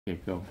Okay,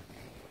 go.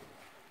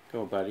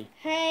 Go, buddy.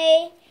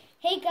 Hey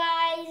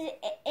guys,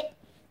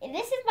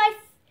 this is my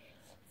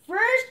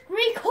first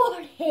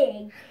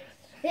recording.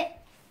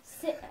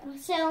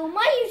 So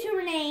my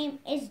YouTuber name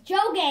is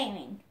Joe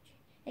Gaming.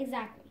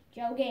 Exactly,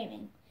 Joe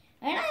Gaming.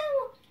 And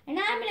I'm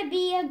gonna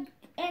be a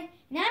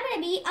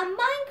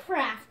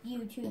Minecraft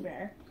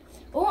YouTuber,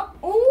 or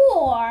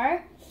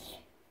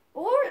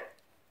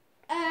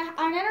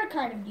another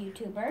kind of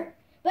YouTuber.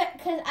 But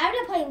because I'm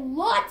gonna play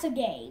lots of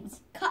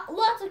games,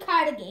 lots of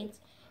kind of games,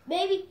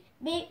 maybe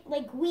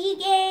like Wii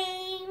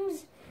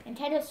games,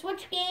 Nintendo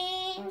Switch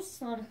games.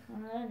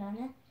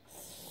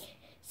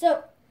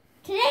 So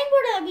today I'm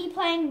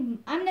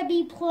gonna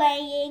be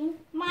playing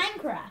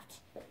Minecraft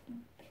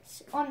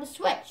on the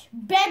Switch,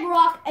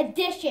 Bedrock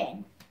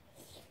Edition.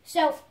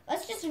 So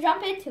let's just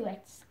jump into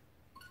it.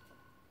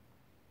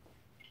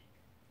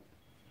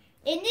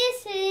 And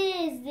this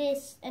is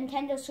this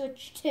Nintendo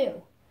Switch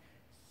 2.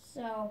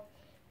 So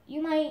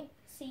you might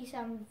see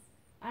some,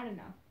 I don't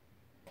know,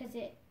 because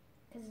it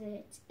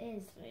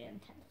is the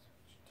Nintendo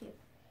Switch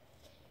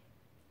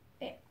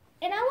 2.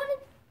 And I want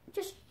to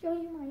just show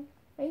you my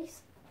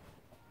face.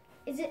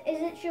 Is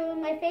it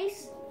showing my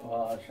face?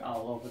 Well,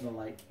 I'll open the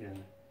light here.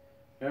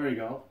 There we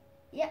go.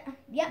 Yeah,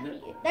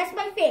 that's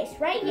my face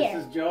right here.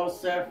 This is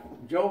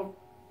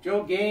Joe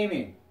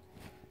Gaming.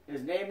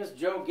 His name is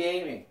Joe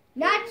Gaming.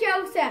 Not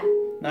Joseph.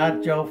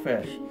 Not Joe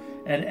Fish.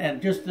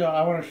 And just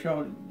I want to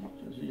show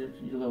your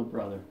little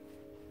brother.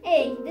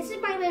 Hey, this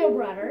is my little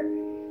brother.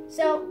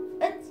 So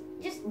let's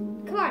just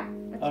come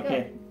on. Let's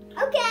Okay.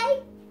 Go.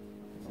 Okay.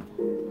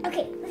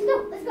 Okay, let's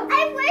go. Let's go.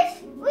 I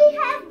wish we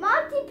had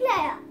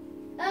multiplayer.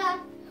 I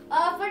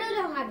don't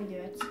know how to do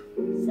it.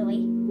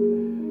 Silly.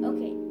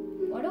 Okay.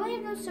 Why do I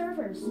have no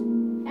servers?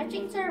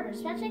 Fetching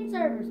servers. Fetching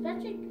servers.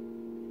 Fetching.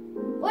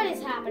 What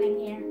is happening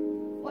here?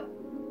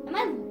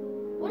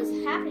 What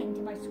is happening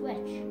to my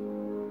Switch?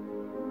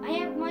 I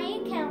have my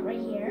account right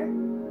here.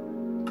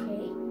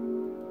 Okay.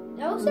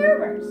 No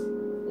servers.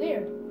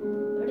 Weird.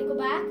 Let me go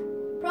back.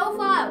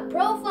 Profile.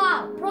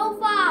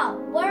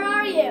 Where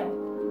are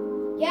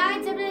you? Yeah,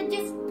 I'm gonna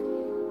just.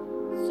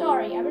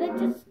 Sorry, I'm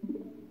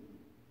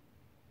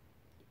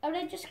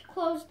gonna just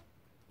close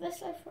this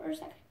for a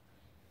second.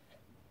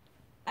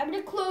 I'm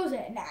gonna close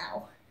it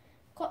now.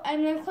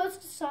 I'm gonna close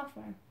the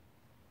software,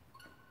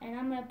 and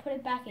I'm gonna put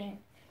it back in.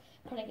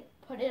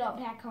 Put it all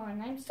back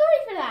on. I'm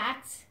sorry for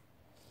that.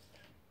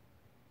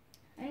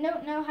 I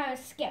don't know how to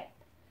skip.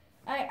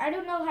 I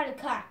don't know how to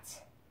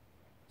cut.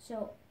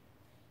 So,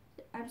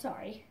 I'm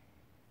sorry.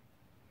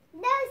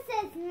 No,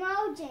 says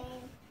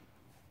Mojang.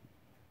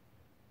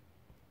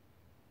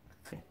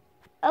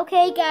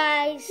 Okay,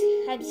 guys.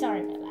 I'm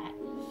sorry about that.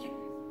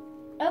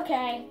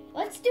 Okay,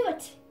 let's do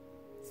it.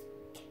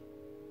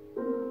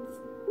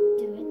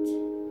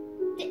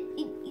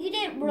 You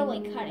didn't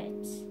really cut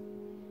it.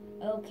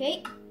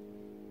 Okay.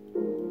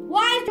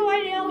 Why do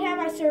I don't have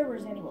my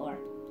servers anymore?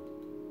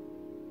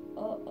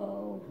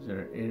 Uh-oh. Is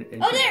there,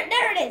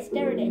 there it is.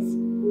 There it is.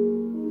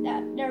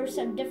 There were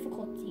some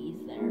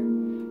difficulties there.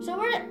 So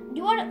we're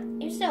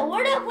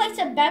gonna play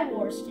some Bed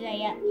Wars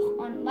today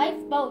on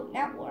Lifeboat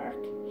Network.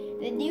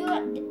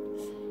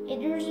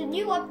 There's a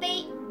new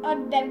update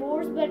on Bed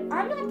Wars, but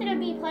I'm not gonna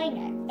be playing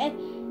it.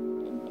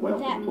 I'm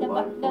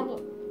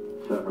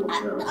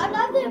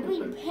not gonna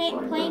be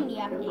playing the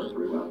update.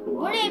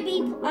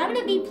 I'm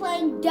gonna be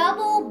playing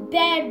Double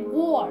Bed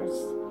Wars.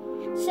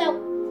 So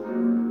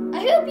I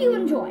hope you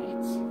enjoy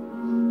it,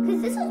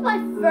 because this is my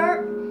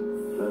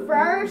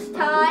first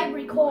time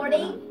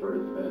recording.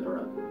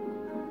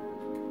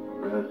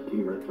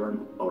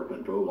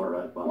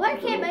 What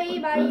can be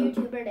my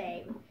YouTuber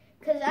name?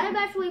 Because I'm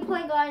actually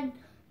playing on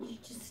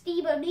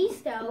Joseph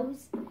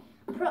Onisto's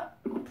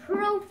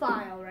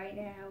profile right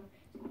now,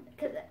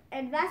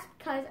 and that's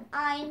because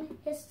I'm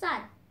his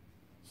son.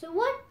 So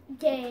what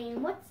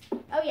game?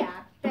 Oh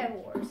yeah, Bed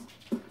Wars.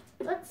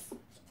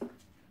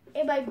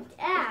 And my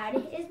dad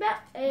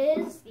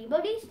is Steve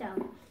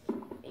Onisto.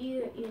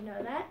 You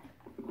know that.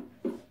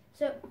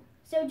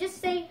 So just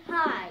say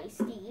hi,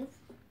 Steve.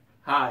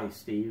 Hi,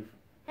 Steve.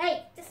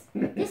 Hey,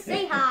 just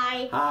say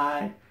hi.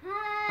 Hi.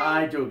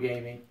 Hi, Joe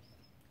Gaming.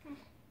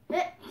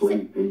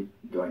 Sleepy,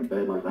 join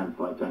bedlike and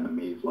fight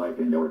enemies like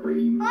in your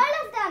dreams. All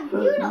of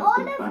them, dude,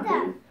 all of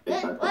them.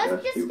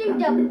 Let's just do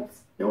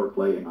doubles. You're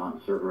playing on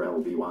server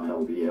LB1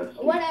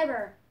 LBS.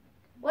 Whatever.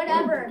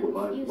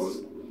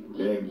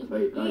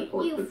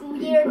 You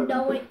weird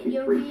noise.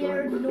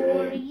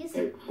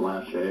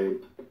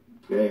 8/8.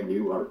 Game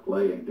you are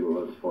playing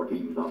duos for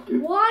teams up to.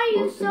 Why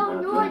are you so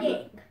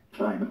annoying?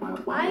 I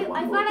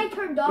thought I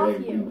turned off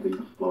you.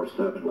 Game floor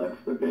 7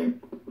 left the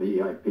game.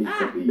 VIP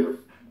severe.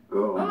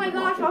 Go oh my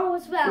gosh, I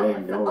almost fell. I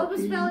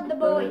almost fell in the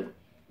void.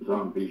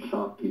 Zombie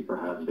shopkeeper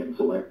has been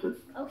selected.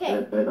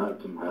 Okay. Bed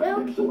item has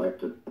been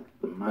selected.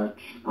 The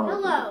match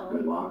Hello.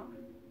 Good luck.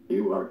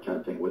 You are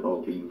chatting with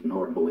all teams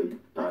normally.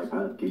 Type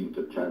add team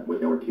to chat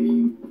with your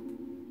team.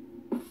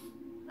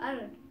 I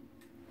don't.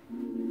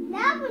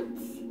 That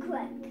was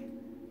quick.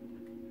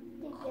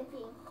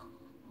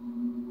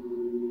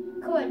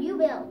 Come on, you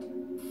build.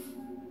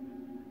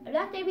 I'm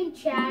not going to be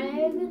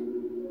chatting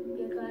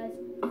because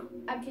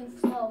I'm too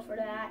slow for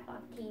that on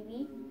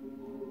TV.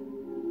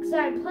 Because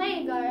I'm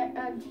playing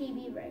on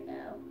TV right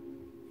now.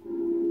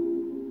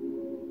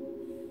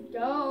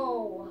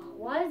 No,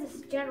 why is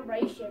this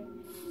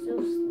generation so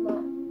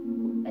slow?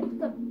 That's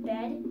the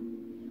bed.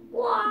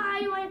 Why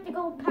do I have to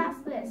go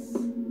past this?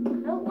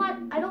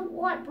 I don't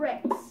want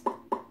bricks.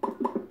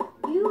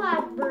 You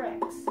have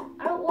bricks.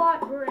 I don't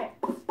want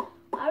bricks.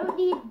 I don't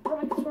need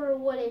bricks for a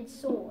wooden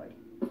sword.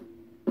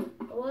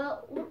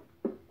 Well,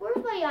 where's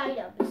my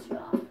item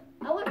shop?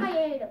 I want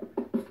my item.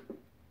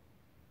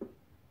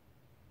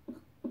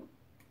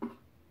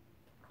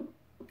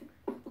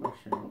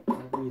 Question: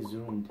 have we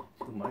zoomed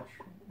too much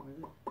with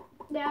it?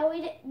 No,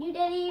 you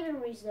didn't even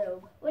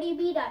resume. What do you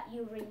mean that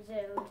you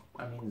resumed?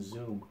 I mean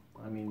zoom.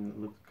 I mean it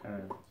looks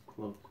kind of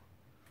close.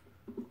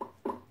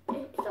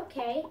 It's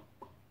okay.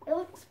 It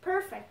looks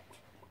perfect.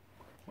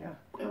 Yeah.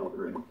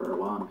 Eldrin for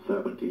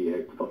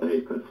 178 thought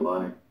they could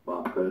fly,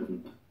 but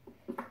couldn't.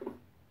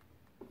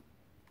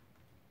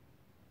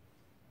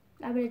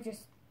 I'm gonna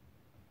just.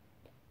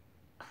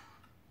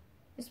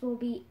 This will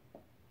be.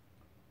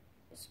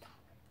 Stop.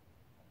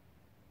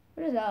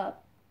 What is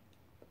up?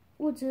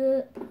 What's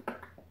up?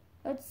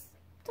 Let's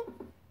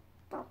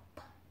stop.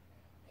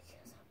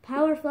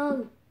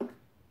 Powerful,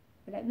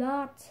 but I'm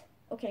not.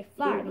 Okay,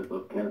 fine.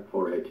 Fine,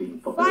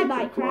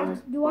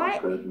 Minecraft.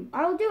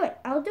 I'll do it.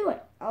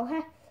 I'll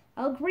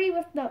agree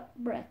with the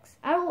bricks.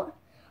 I'll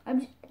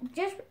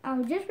just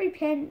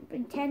pretend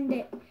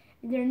that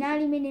they're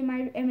not even in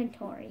my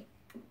inventory.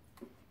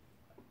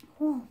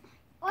 Oh.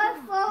 Or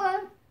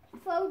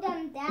throw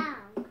them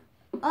down.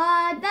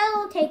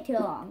 That'll take too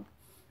long.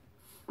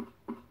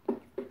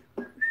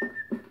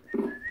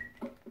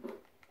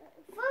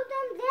 Throw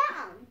them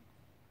down.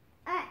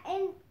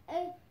 And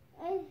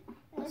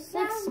 6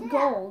 down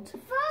gold.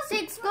 there.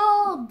 6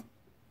 gold.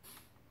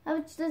 How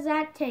much does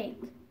that take?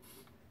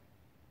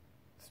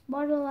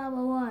 Smarter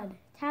level 1.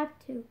 Tap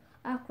to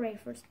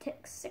upgrade for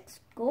 6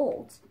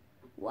 gold.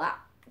 Wow.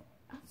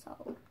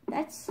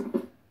 That's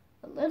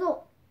a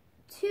little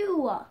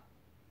too. I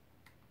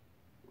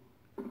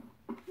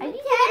need to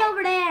get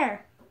over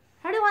there.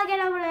 How do I get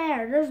over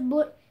there? There's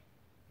blue.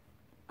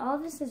 All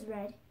this is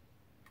red.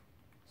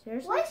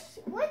 Seriously?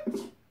 What?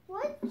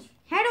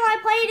 How do I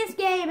play this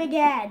game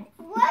again?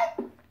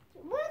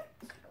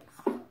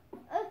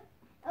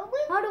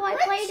 How do I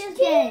play this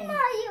game? Which team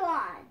are you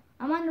on?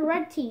 I'm on the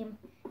red team.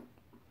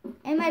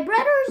 And my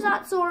brother's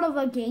not sort of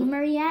a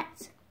gamer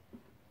yet.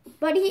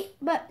 But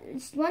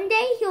one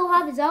day he'll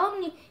have his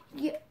own,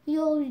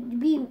 he'll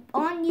be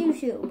on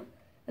YouTube.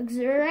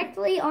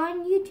 Directly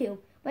on YouTube.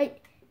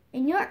 But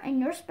in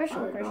your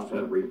special I got Christian.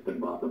 everything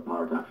but the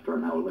part after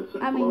now.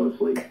 Listen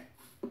closely.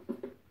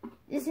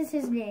 This is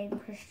his name,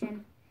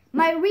 Christian.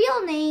 My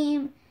real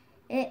name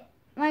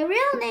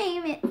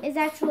is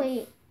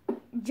actually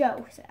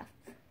Joseph.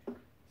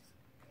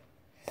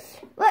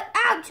 But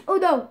ouch! Oh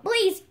no!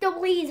 Please, don't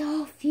please!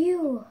 Oh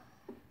phew!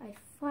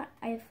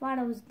 I thought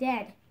I was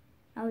dead.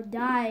 I would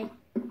die.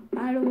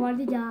 I don't want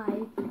to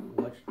die.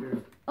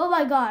 Oh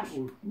my gosh!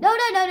 No!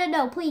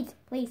 Please!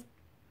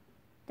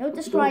 Don't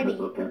destroy me.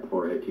 Oh,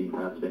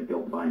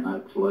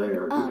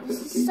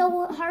 this is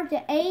so hard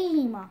to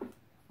aim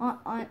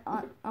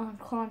on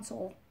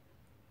console.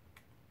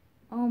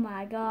 Oh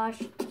my gosh!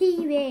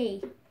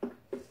 TV.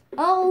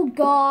 Oh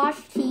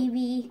gosh!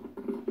 TV.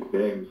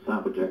 Game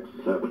Subject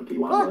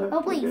 71.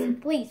 Oh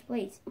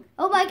please.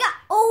 Oh my god.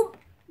 Oh.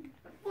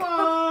 They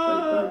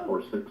died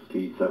for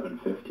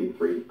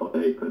 67.53, but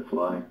they could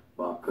fly.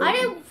 I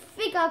didn't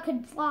think I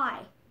could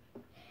fly.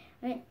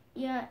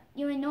 Yeah,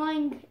 you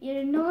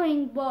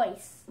annoying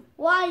voice.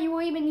 Why are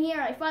you even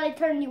here? I thought I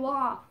turned you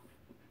off.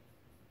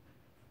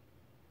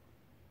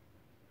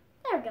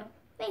 There we go.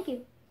 Thank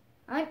you.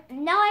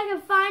 Now I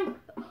can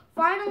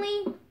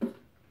finally.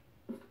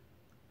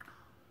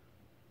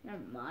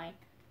 Never mind.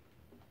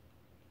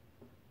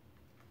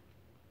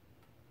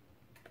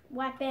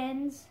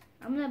 Weapons.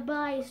 I'm gonna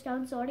buy a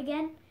stone sword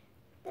again.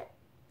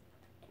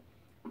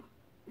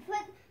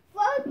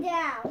 Throw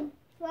down.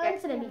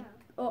 That's gonna be.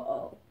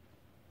 Uh-oh.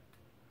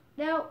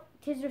 Now,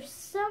 because there's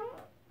some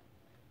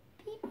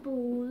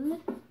people,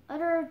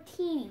 other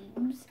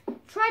teams,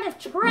 try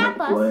to trap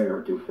us.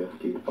 Player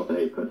 250, but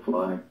they could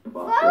fly.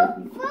 Throw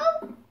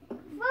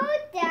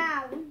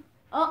down.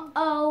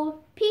 Uh-oh.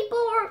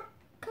 People are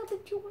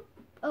coming to.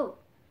 Oh.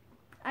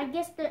 I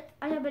guess that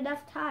I have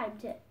enough time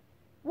to.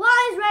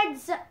 Why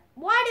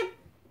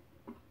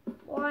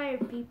are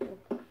people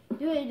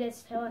doing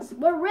this to us?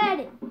 We're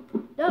red.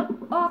 The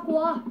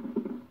aqua.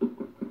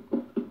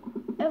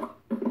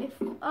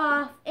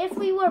 If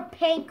we were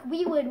pink,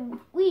 we'd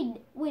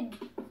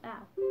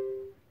ow.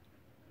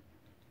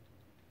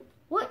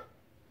 What?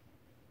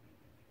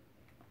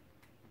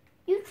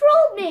 You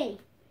trolled me.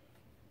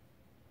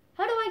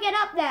 How do I get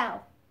up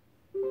now?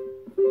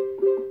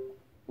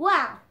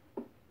 Wow.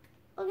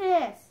 Look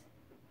at this.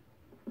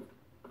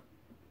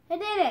 I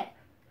did it.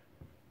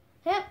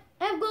 I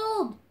have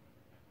gold.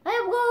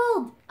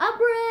 I'm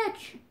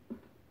rich.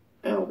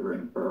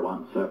 Eldring per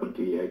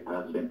 178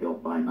 has been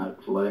killed by Night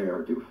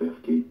Slayer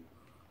 250.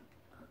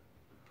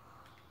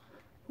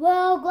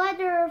 Well, glad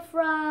they're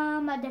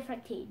from a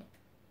different team.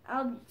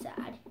 I'll be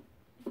sad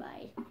if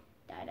I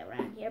died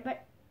around here,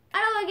 but I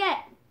don't want to get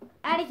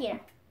out of here.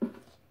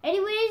 Any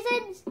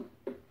reasons?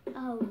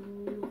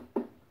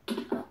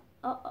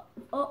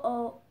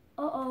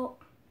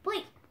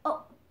 Please.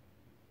 Oh.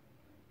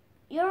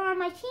 You're on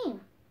my team.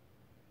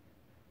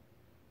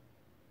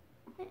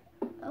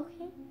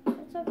 Okay,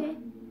 that's okay.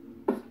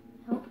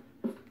 Oh.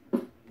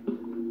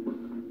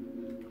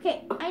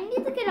 Okay, I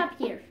need to get up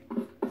here.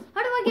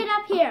 How do I get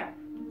up here?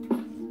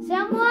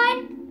 Someone?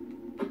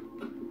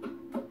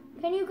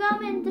 Can you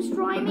come and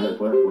destroy The me?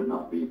 network would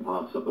not be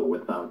possible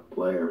without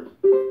players.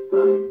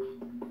 Thanks.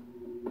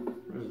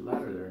 There's a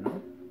ladder there,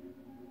 no?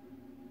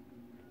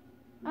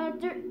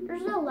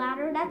 There's no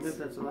ladder.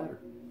 That's a ladder.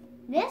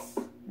 This?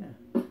 Yeah.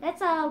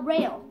 That's a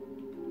rail.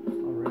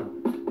 Oh, really?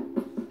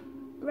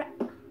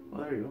 Oh,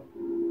 there you go.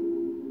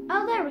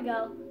 Oh, there we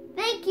go.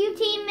 Thank you,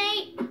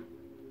 teammate.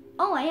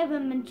 Oh, I have a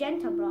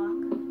magenta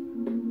block.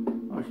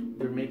 Oh,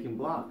 they're making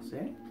blocks,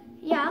 eh?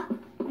 Yeah.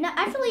 No,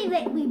 actually,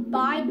 we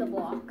buy the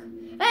block.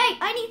 Hey,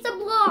 I need some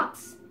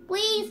blocks.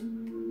 Please.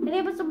 Can I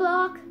have some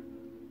block?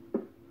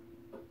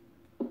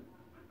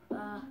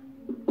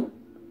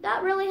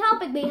 Not really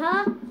helping me,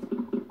 huh?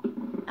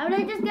 I'm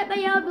gonna just get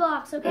my own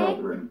blocks, okay?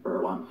 Eldring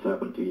per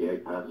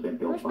 178 has been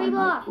killed Push by me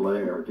block. Night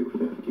Slayer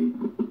 250.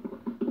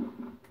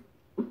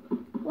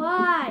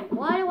 Why?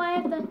 Why do I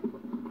have to...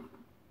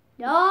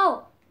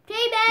 No!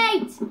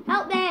 Teammates!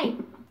 Help me!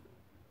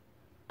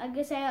 I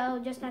guess I'll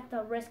just have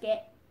to risk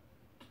it.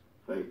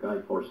 Fake guy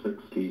for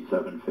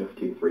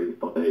 6753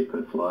 thought they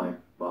could fly,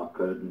 but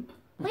couldn't.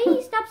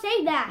 Please stop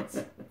saying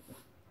that!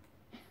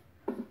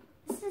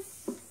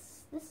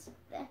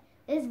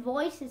 This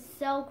voice is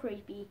so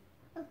creepy.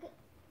 Okay.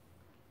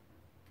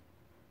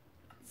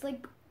 It's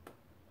like...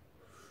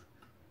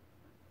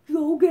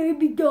 Joe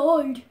Gaby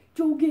died!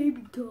 Joe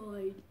Gaby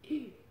died!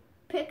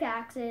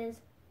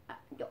 Pickaxes.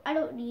 I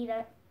don't need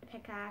a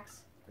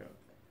pickaxe.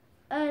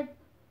 5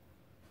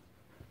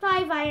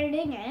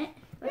 ironing it.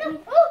 No.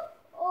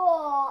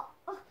 Oh.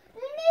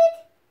 You need.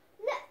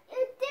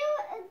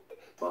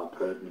 But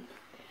couldn't.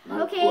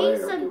 Night Okay, Slayer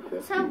so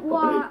 250 some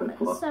thought they could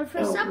fly. so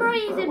for some Eldring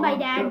reason per my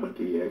dad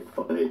 178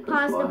 thought they could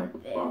paused fly,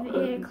 but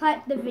couldn't.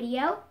 cut the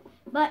video,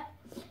 but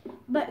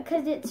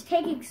because it's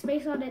taking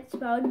space on its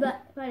phone,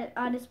 but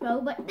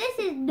this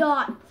is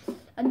not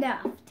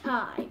enough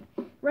time,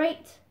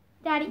 right,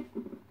 Daddy?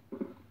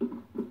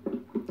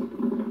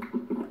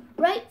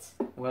 Right?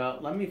 Well,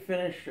 let me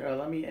finish.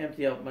 Let me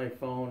empty out my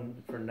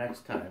phone for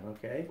next time,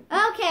 okay?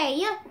 Okay,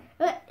 yeah.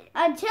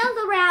 Until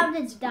the round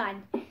is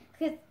done,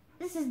 because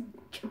this is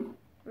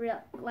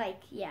real.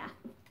 Like, yeah.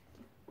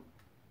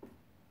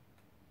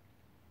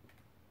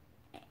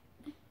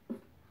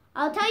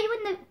 I'll tell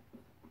you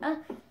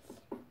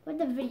when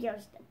the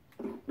video's done.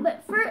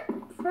 But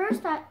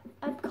first,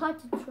 I'm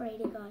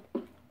concentrating on.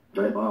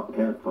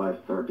 J-Bobcat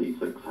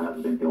 536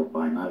 has been killed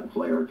by Night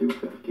Slayer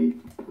 250.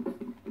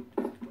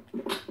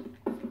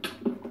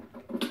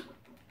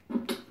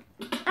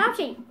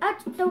 Ouchie!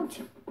 Ouch!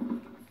 Don't!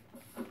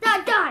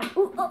 Die!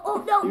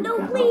 Oh, no, You no,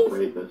 cannot please!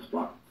 raid this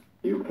block.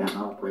 You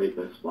cannot raid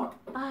this block.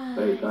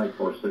 Fake guy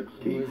for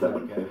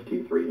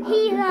 6753 has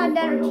He's been on killed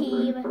by their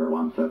Eldring team. per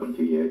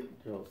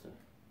 178. Joseph.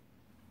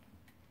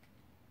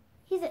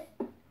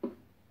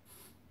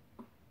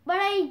 But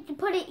I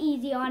put it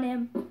easy on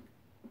him.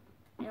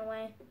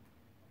 Anyway.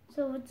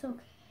 So it's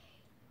okay.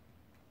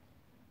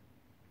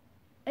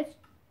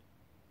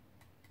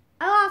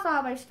 I lost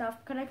all my stuff,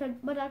 but I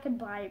could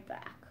buy it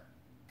back.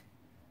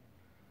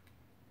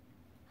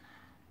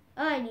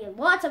 I need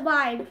lots of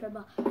iron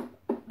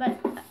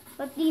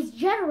but these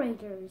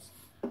generators,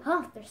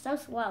 they're so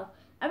slow.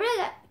 I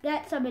really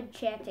got some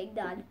enchanting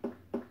done.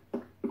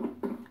 I'm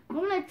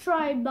gonna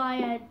try and buy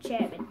an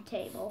enchantment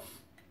table.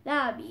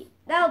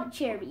 That'll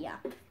cheer me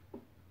up.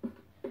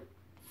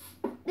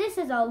 This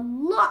is a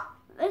lot.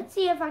 Let's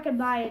see if I can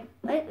buy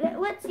it.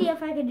 Let's see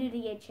if I can do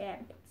the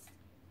enchantments.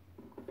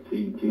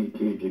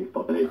 TTTG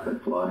thought they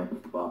could fly,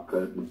 but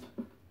couldn't.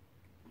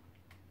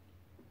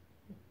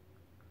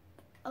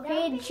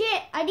 Okay,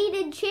 I need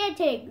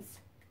enchantings.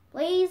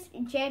 Please,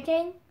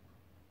 enchanting.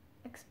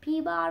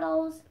 XP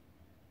bottles.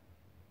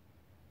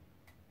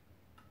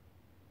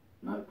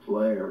 Night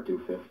Slayer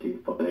 250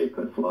 thought they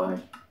could fly.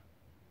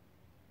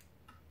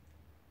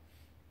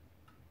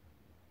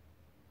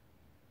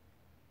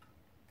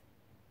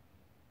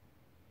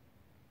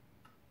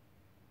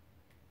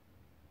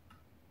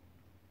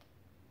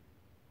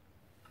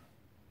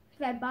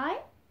 Can I buy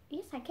it?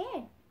 Yes, I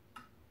can.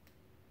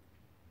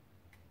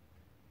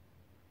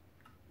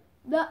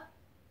 No.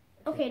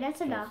 Okay,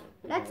 that's enough.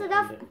 That's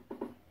enough.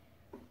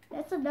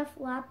 That's enough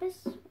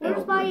lapis.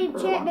 Where's my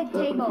enchantment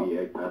table?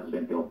 Has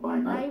been killed by I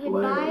Night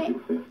would buy Slayer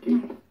it.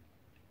 250.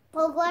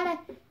 Well, glad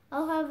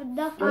I'll have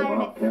enough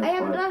iron. I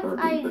have enough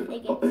iron They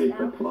ingots could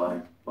now.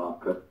 fly, but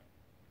could.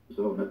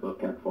 Zona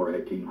Cat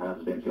 418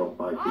 has been killed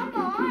by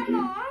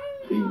CTTG.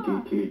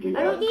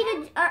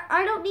 TTTGS.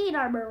 I don't need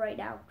armor right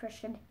now,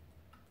 Christian.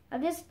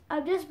 I'm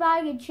just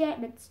buying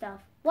enchantment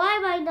stuff. Why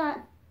am I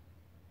not?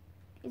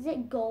 Is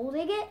it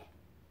golding it?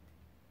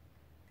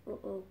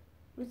 Uh-oh.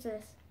 What's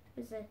this?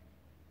 What's it?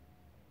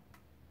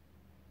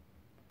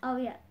 Oh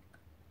yeah.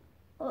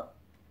 Oh.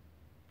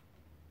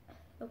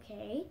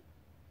 Okay.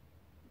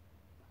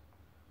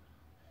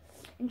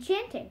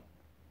 Enchanting.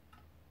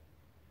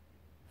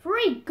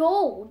 3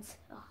 golds.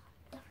 Oh,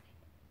 darn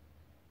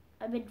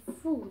it. I've been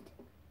fooled.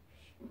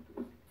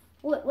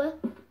 What?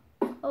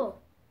 Oh.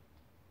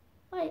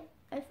 Wait,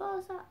 I thought it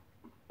was that.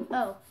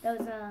 Oh, that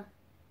was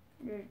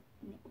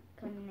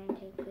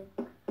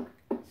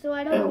so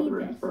I don't need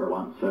this. For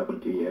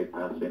 178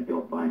 has been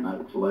killed by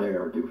Night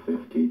Slayer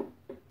 250.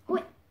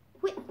 Wait.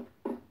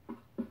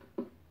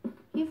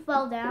 He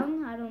fell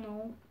down? I don't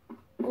know.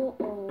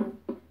 Uh-oh.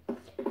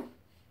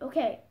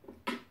 Okay.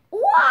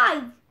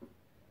 Why?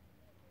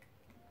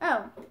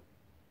 Oh.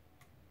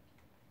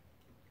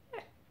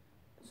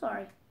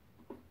 Sorry.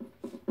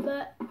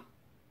 But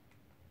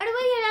how do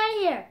we get out of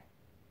here?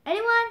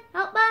 Anyone?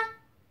 Help me?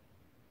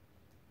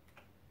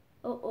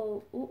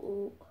 Uh-oh.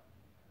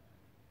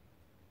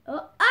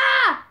 Oh,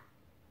 ah!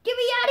 Get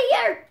me out of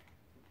here!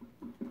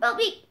 Help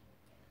me!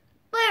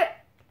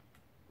 Blair!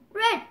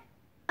 Red!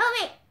 Help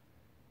me!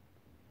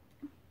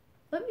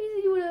 Let me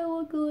see what I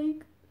look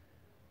like.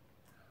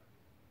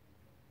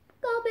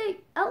 Help me!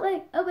 Help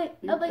me! Help me!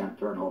 You Help me! can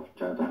turn off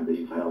chat and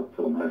these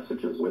helpful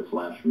messages with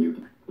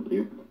 /mute.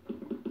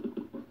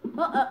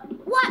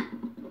 What?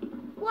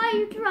 Why are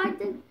you trying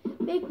to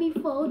make me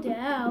fall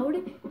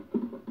down?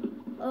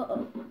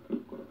 Uh-oh.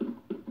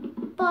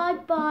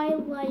 Bye-bye,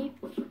 life.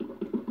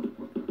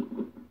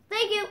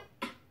 Thank you.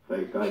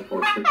 Fake guy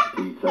for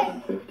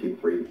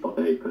 6753 thought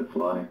they could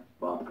fly,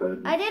 but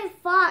couldn't. I didn't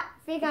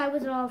think I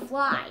was gonna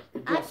fly.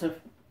 Joseph.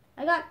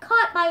 I got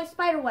caught by a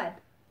spider web.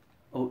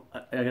 Oh,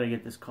 I gotta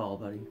get this call,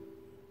 buddy.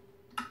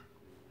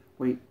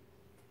 Wait.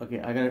 Okay,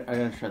 I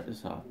gotta shut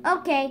this off.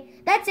 Okay,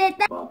 that's it.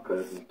 But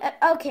couldn't.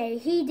 Okay,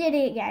 he did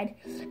it again.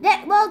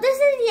 Well, this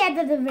is the end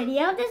of the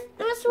video.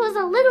 This was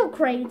a little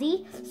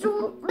crazy.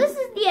 So this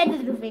is the end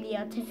of the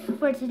video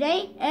for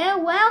today.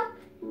 And well,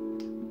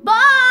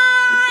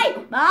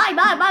 bye! Bye.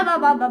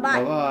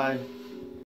 Bye-bye.